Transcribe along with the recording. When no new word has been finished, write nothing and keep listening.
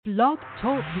Blog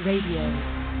Talk Radio.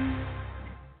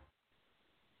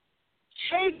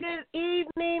 Hey, good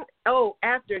evening.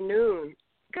 Afternoon.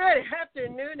 Good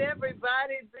afternoon,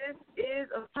 everybody. This is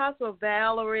Apostle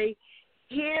Valerie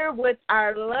here with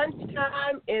our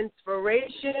lunchtime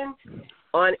inspiration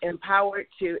on Empowered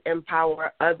to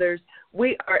Empower Others.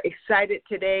 We are excited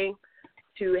today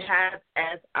to have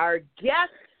as our guest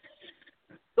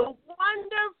the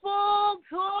wonderful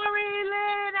Torre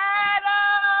Lynn Adams.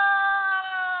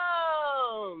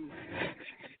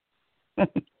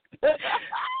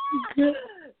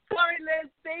 Torre Lynn,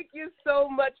 thank you so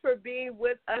much for being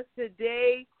with us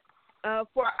today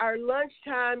for our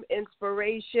lunchtime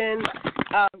inspiration.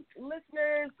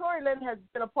 Listeners, Torre Lynn has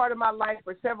been a part of my life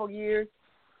for several years,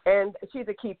 and she's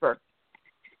a keeper.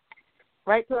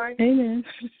 Right, Torre? Amen.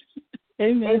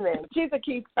 Amen. Amen. She's a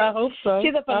keeper. I hope so.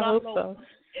 She's a phenomenal. I hope so.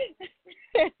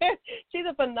 She's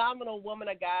a phenomenal woman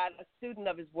of God, a student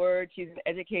of His Word. She's an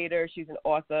educator. She's an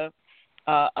author,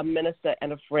 a minister,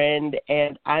 and a friend.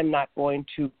 And I'm not going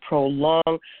to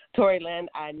prolong. Torre Lynn,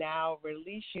 I now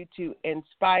release you to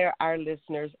inspire our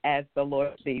listeners as the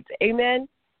Lord leads. Amen.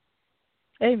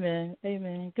 Amen.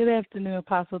 Amen. Good afternoon,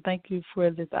 Apostle. Thank you for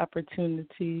this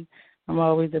opportunity. I'm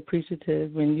always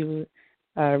appreciative when you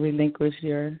relinquish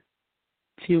your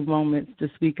few moments to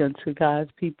speak unto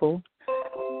God's people.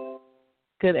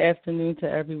 Good afternoon to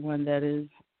everyone that is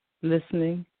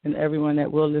listening and everyone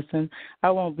that will listen. I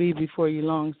won't be before you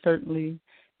long, certainly,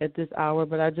 at this hour,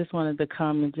 but I just wanted to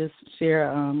come and just share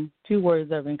a few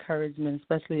words of encouragement,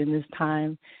 especially in this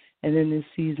time and in this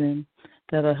season,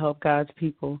 that will help God's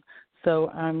people. So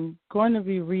I'm going to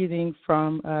be reading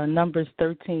from Numbers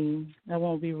 13. I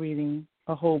won't be reading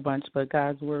a whole bunch, but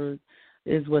God's Word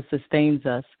is what sustains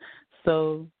us.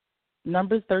 So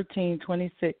Numbers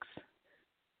 13:26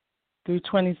 through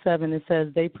 27, it says,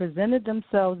 they presented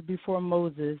themselves before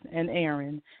Moses and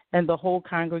Aaron and the whole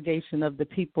congregation of the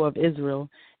people of Israel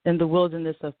in the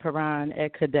wilderness of Paran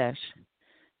at Kadesh.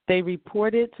 They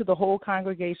reported to the whole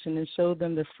congregation and showed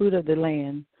them the fruit of the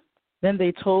land. Then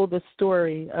they told the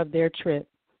story of their trip.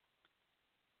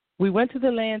 We went to the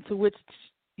land to which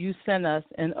you sent us,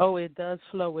 and it does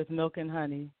flow with milk and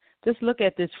honey. Just look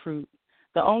at this fruit.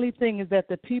 The only thing is that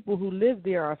the people who live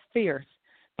there are fierce.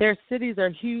 Their cities are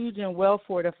huge and well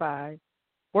fortified.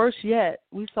 Worse yet,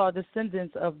 we saw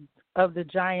descendants of the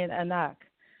giant Anak.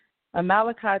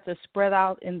 Amalekites are spread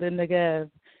out in the Negev.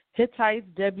 Hittites,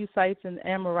 Jebusites, and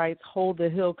Amorites hold the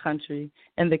hill country,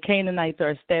 and the Canaanites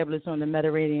are established on the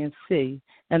Mediterranean Sea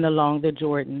and along the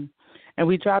Jordan. And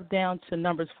we drop down to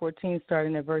Numbers 14,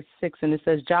 starting at verse 6, and it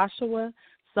says, Joshua,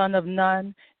 son of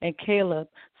Nun, and Caleb,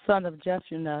 son of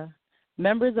Jephunneh,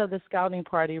 members of the scouting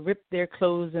party, ripped their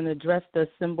clothes and addressed the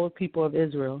assembled people of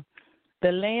Israel.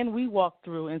 The land we walked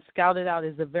through and scouted out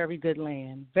is a very good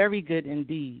land, very good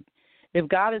indeed. If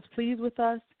God is pleased with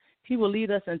us, He will lead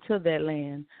us into that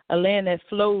land, a land that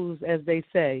flows, as they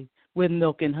say, with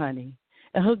milk and honey.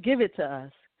 And He'll give it to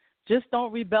us. Just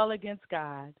don't rebel against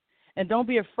God. And don't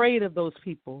be afraid of those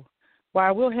people.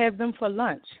 Why, we'll have them for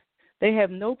lunch. They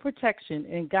have no protection,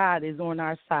 and God is on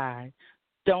our side.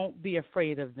 Don't be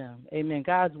afraid of them. Amen.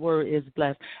 God's word is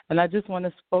blessed. And I just want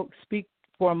to speak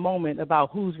for a moment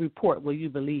about whose report will you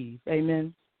believe.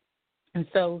 Amen. And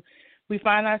so we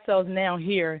find ourselves now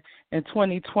here in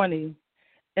 2020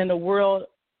 in a world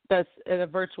that's at a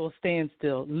virtual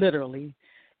standstill, literally.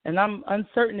 And I'm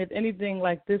uncertain if anything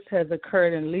like this has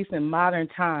occurred, at least in modern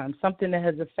times, something that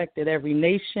has affected every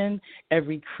nation,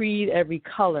 every creed, every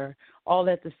color, all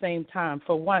at the same time.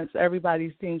 For once,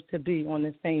 everybody seems to be on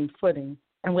the same footing.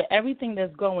 And with everything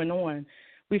that's going on,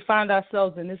 we find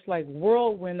ourselves in this like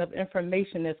whirlwind of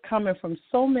information that's coming from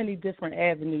so many different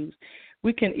avenues.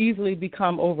 We can easily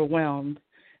become overwhelmed.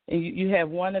 And you have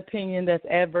one opinion that's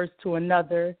adverse to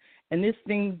another, and these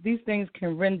things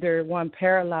can render one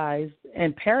paralyzed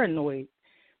and paranoid.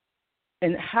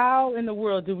 And how in the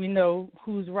world do we know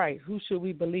who's right? Who should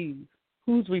we believe?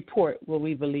 Whose report will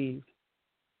we believe?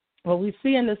 Well, we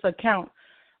see in this account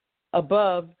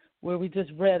above where we just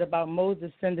read about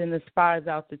Moses sending the spies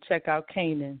out to check out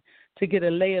Canaan to get a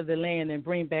lay of the land and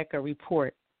bring back a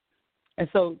report. And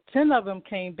so 10 of them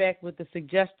came back with the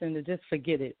suggestion to just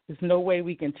forget it. There's no way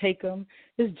we can take them.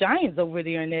 There's giants over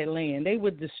there in that land. They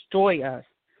would destroy us.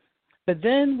 But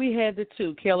then we had the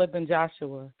two, Caleb and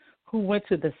Joshua, who went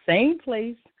to the same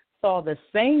place, saw the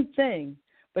same thing,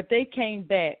 but they came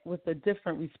back with a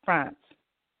different response.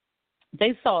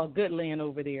 They saw a good land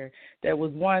over there that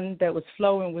was one that was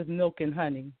flowing with milk and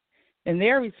honey. And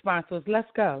their response was, let's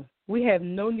go. We have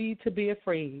no need to be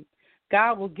afraid.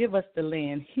 God will give us the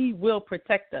land. He will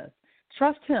protect us.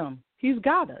 Trust Him. He's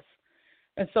got us.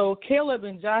 And so Caleb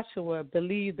and Joshua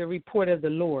believed the report of the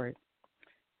Lord,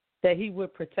 that he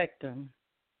would protect them.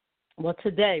 Well,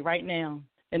 today, right now,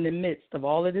 in the midst of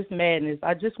all of this madness,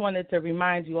 I just wanted to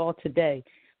remind you all today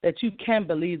that you can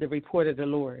believe the report of the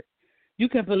Lord. You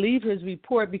can believe his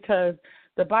report because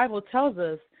the Bible tells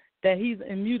us that he's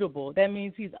immutable. That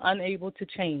means he's unable to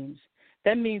change.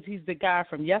 That means he's the God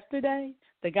from yesterday,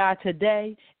 the God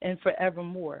today, and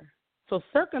forevermore. So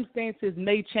circumstances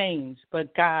may change,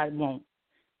 but God won't.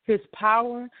 His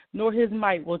power nor his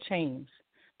might will change.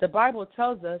 The Bible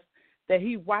tells us that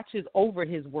he watches over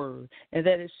his word and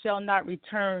that it shall not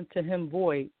return to him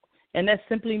void. And that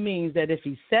simply means that if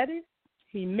he said it,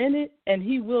 he meant it, and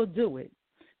he will do it.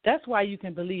 That's why you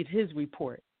can believe his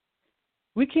report.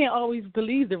 We can't always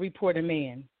believe the report of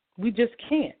man. We just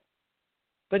can't.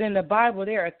 But in the Bible,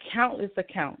 there are countless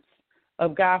accounts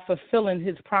of God fulfilling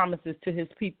his promises to his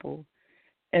people.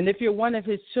 And if you're one of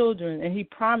his children and he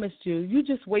promised you, you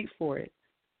just wait for it.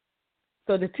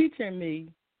 So the teacher in me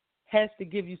has to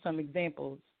give you some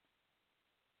examples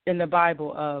in the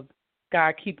Bible of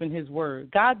God keeping his word.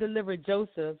 God delivered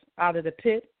Joseph out of the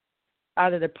pit,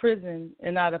 out of the prison,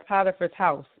 and out of Potiphar's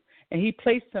house. And he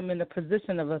placed him in a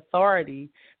position of authority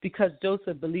because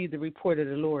Joseph believed the report of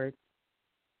the Lord.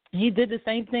 He did the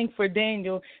same thing for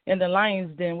Daniel in the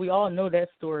lion's den. We all know that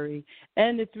story.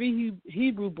 And the 3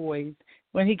 Hebrew boys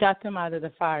when he got them out of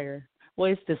the fire.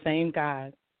 Well, it's the same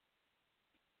God.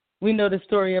 We know the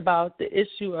story about the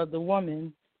issue of the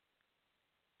woman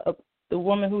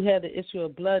who had the issue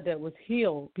of blood that was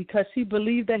healed because she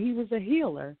believed that he was a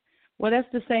healer. Well,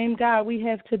 that's the same God we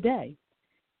have today.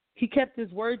 He kept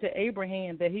his word to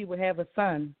Abraham that he would have a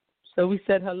son. So we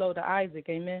said hello to Isaac,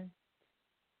 amen?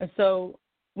 And so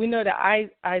we know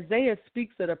that Isaiah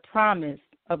speaks of the promise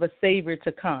of a Savior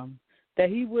to come, that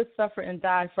he would suffer and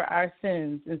die for our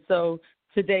sins. And so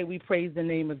today we praise the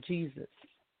name of Jesus.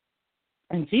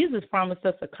 And Jesus promised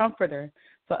us a comforter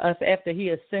for us after he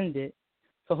ascended.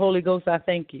 So Holy Ghost, I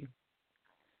thank you.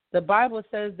 The Bible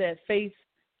says that faith,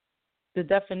 the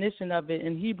definition of it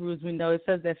in Hebrews, we know it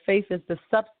says that faith is the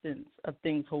substance of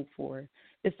things hoped for.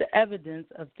 It's the evidence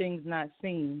of things not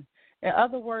seen. In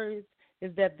other words,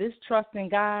 is that this trust in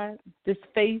God, this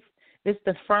faith, is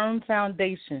the firm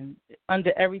foundation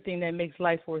under everything that makes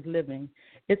life worth living.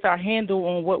 It's our handle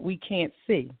on what we can't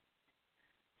see.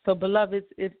 So, beloveds,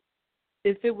 if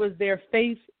it was their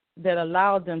faith that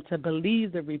allowed them to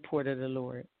believe the report of the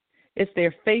Lord, it's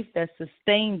their faith that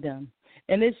sustained them.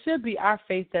 And it should be our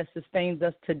faith that sustains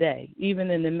us today, even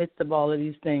in the midst of all of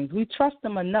these things. We trust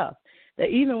him enough that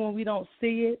even when we don't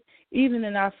see it, even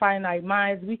in our finite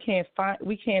minds, we can't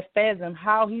fathom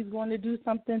how he's going to do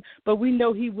something, but we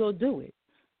know he will do it.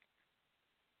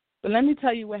 But let me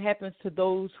tell you what happens to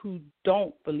those who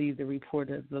don't believe the report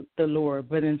of the Lord,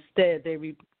 but instead they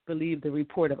believe the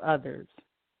report of others.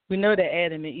 We know that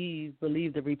Adam and Eve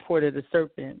believed the report of the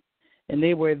serpent, and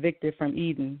they were evicted from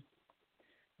Eden.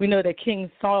 We know that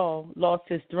King Saul lost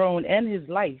his throne and his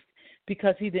life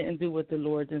because he didn't do what the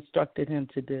Lord instructed him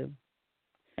to do.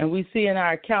 And we see in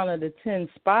our account of the 10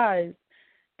 spies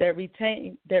that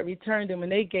returned them,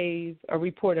 and they gave a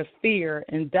report of fear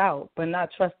and doubt, but not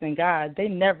trusting God. They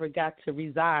never got to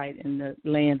reside in the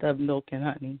land of milk and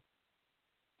honey.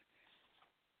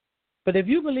 But if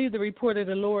you believe the report of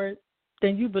the Lord,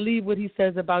 then you believe what he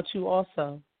says about you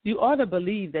also. You ought to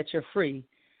believe that you're free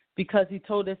because he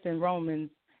told us in Romans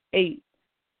 8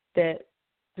 that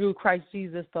through Christ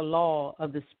Jesus, the law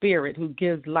of the Spirit who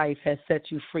gives life has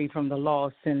set you free from the law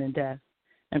of sin and death.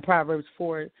 In Proverbs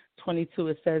 4:22,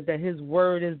 it says that his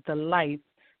word is the life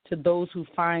to those who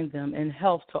find them and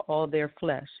health to all their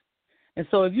flesh. And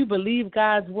so if you believe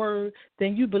God's word,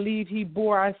 then you believe he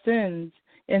bore our sins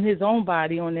in his own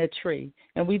body on that tree.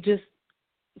 And we just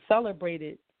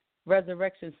celebrated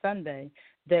Resurrection Sunday,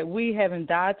 that we, having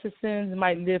died to sins,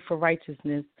 might live for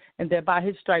righteousness, and that by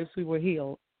his stripes we were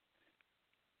healed.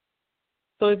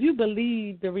 So if you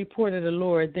believe the report of the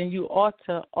Lord, then you ought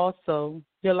to also,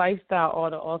 your lifestyle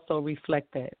ought to also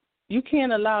reflect that. You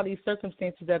can't allow these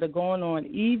circumstances that are going on,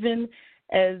 even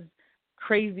as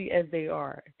crazy as they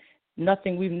are,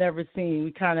 nothing we've never seen.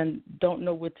 We kind of don't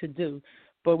know what to do.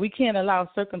 But we can't allow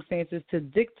circumstances to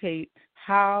dictate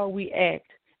how we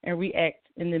act and react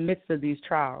in the midst of these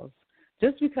trials.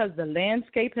 Just because the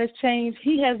landscape has changed,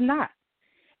 he has not.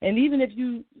 And even if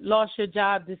you lost your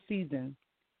job this season,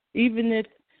 even if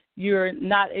you're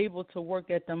not able to work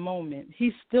at the moment,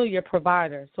 he's still your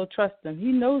provider. So trust him.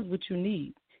 He knows what you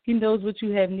need. He knows what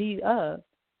you have need of.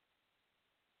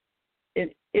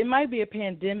 It might be a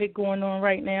pandemic going on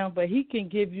right now, but he can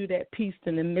give you that peace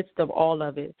in the midst of all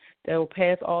of it that will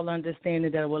pass all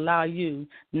understanding, that will allow you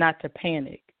not to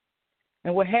panic.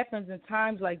 And what happens in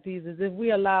times like these is if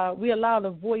we allow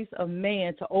the voice of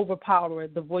man to overpower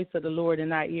the voice of the Lord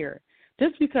in our ear.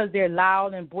 Just because they're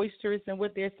loud and boisterous in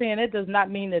what they're saying, that does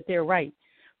not mean that they're right.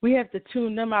 We have to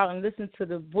tune them out and listen to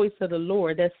the voice of the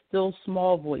Lord, that still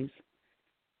small voice.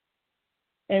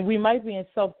 And we might be in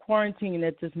self-quarantine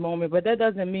at this moment, but that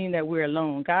doesn't mean that we're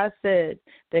alone. God said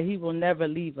that he will never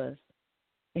leave us.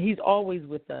 And he's always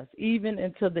with us, even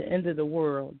until the end of the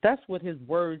world. That's what his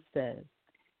word says.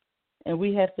 And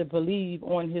we have to believe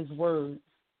on his word.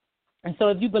 And so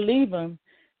if you believe him,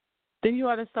 then you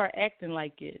ought to start acting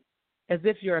like it, as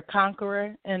if you're a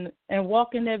conqueror, and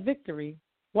walk in that victory.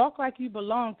 Walk like you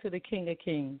belong to the King of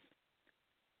Kings.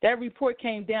 That report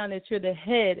came down that you're the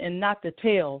head and not the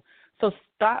tail. So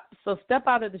step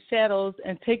out of the shadows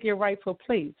and take your rightful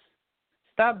place.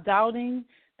 Stop doubting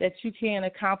that you can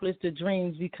accomplish the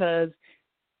dreams, because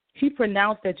he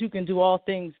pronounced that you can do all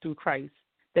things through Christ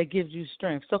that gives you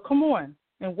strength. So come on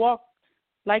and walk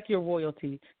like your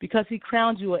royalty, because he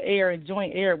crowned you an heir and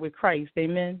joint heir with Christ.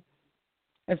 Amen.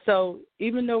 And so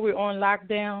even though we're on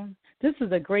lockdown, this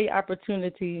is a great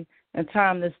opportunity and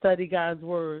time to study God's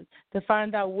word, to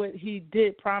find out what he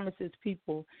did promise his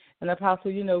people. And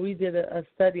Apostle, we did a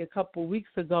study a couple weeks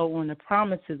ago on the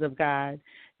promises of God,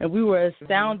 and we were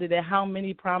astounded at how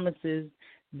many promises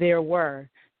there were.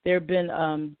 There have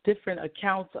been different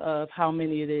accounts of how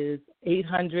many it is,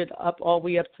 800 up all the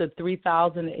way up to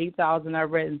 3,000, 8,000 I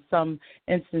read in some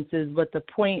instances. But the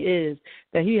point is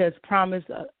that he has promised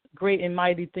great and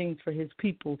mighty things for his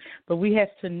people. But we have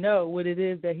to know what it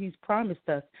is that he's promised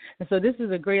us. And so this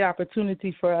is a great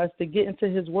opportunity for us to get into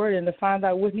his word and to find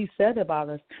out what he said about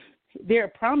us. There are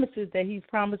promises that he's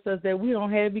promised us that we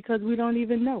don't have because we don't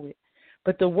even know it.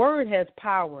 But the word has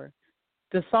power.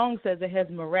 The song says it has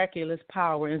miraculous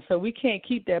power, and so we can't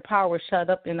keep that power shut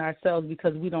up in ourselves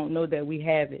because we don't know that we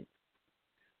have it.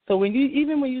 So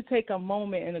even when you take a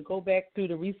moment and to go back through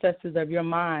the recesses of your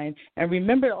mind and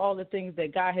remember all the things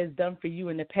that God has done for you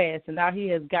in the past, and how he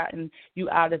has gotten you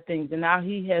out of things, and now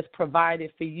he has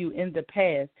provided for you in the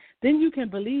past, then you can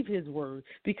believe his word,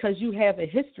 because you have a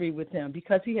history with him,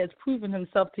 because he has proven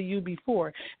himself to you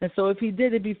before. And so if he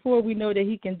did it before, we know that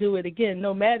he can do it again.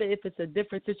 No matter if it's a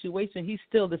different situation, he's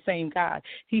still the same God.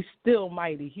 He's still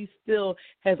mighty. He still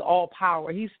has all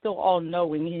power. He's still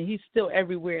all-knowing, and he's still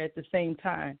everywhere at the same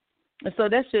time. And so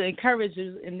that should encourage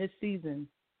you in this season.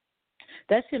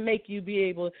 That should make you be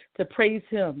able to praise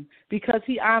him because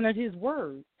he honored his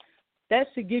word. That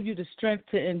should give you the strength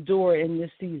to endure in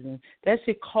this season. That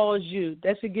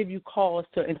should give you cause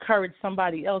to encourage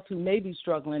somebody else who may be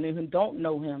struggling and who don't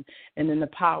know him and in the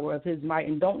power of his might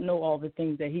and don't know all the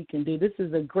things that he can do. This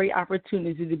is a great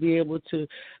opportunity to be able to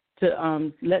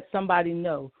let somebody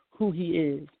know who he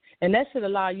is. And that should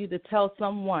allow you to tell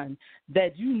someone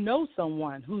that you know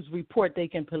someone whose report they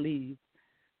can believe.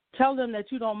 Tell them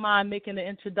that you don't mind making an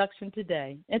introduction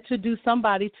today. Introduce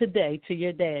somebody today to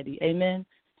your daddy. Amen.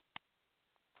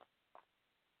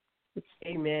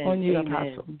 Amen. On you, Amen.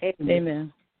 Apostle. Amen.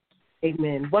 Amen.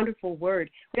 Amen. Wonderful word.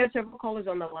 We have several callers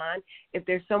on the line. If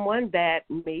there's someone that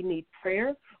may need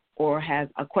prayer or has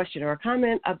a question or a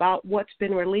comment about what's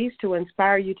been released to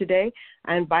inspire you today,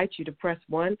 I invite you to press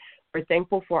 1. We're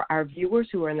thankful for our viewers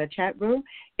who are in the chat room.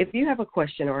 If you have a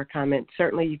question or a comment,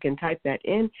 certainly you can type that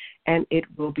in, and it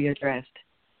will be addressed.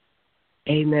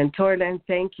 Amen. Torre Lynn,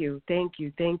 thank you, thank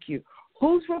you, thank you.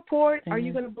 Whose report are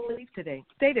you going to believe today?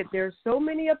 Stated, there's so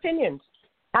many opinions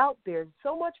out there,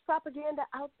 so much propaganda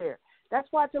out there. That's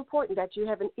why it's important that you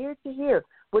have an ear to hear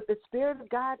what the Spirit of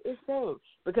God is saying.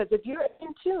 Because if you're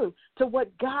in tune to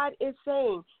what God is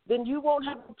saying, then you won't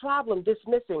have a problem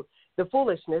dismissing the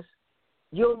foolishness.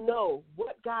 You'll know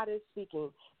what God is speaking,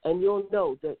 and you'll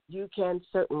know that you can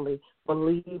certainly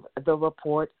believe the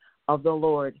report of the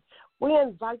Lord. We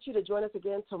invite you to join us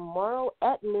again tomorrow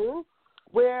at noon,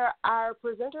 where our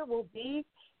presenter will be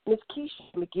Miss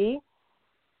Keisha McGee,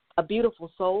 a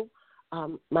beautiful soul,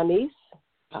 my niece.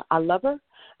 I love her,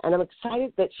 and I'm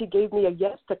excited that she gave me a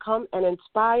yes to come and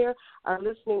inspire our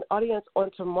listening audience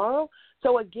on tomorrow.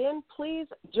 So, again, please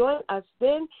join us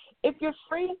then. If you're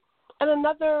free, in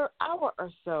another hour or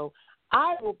so,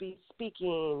 I will be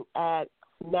speaking at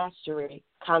Mastery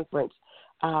Conference.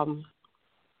 I'll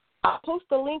post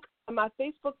the link on my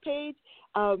Facebook page.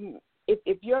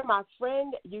 If you're my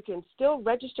friend, you can still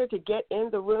register to get in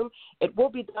the room. It will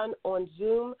be done on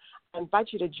Zoom. I invite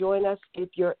you to join us if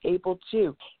you're able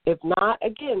to. If not,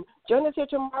 again, join us here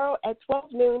tomorrow at 12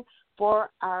 noon for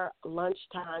our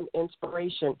lunchtime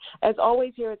inspiration. As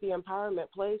always, here at the Empowerment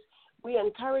Place, we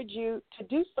encourage you to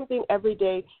do something every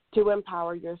day to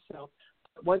empower yourself.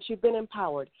 Once you've been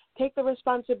empowered, take the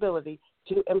responsibility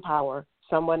to empower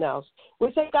someone else.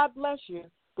 We say God bless you.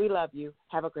 We love you.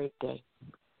 Have a great day.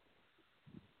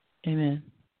 Amen.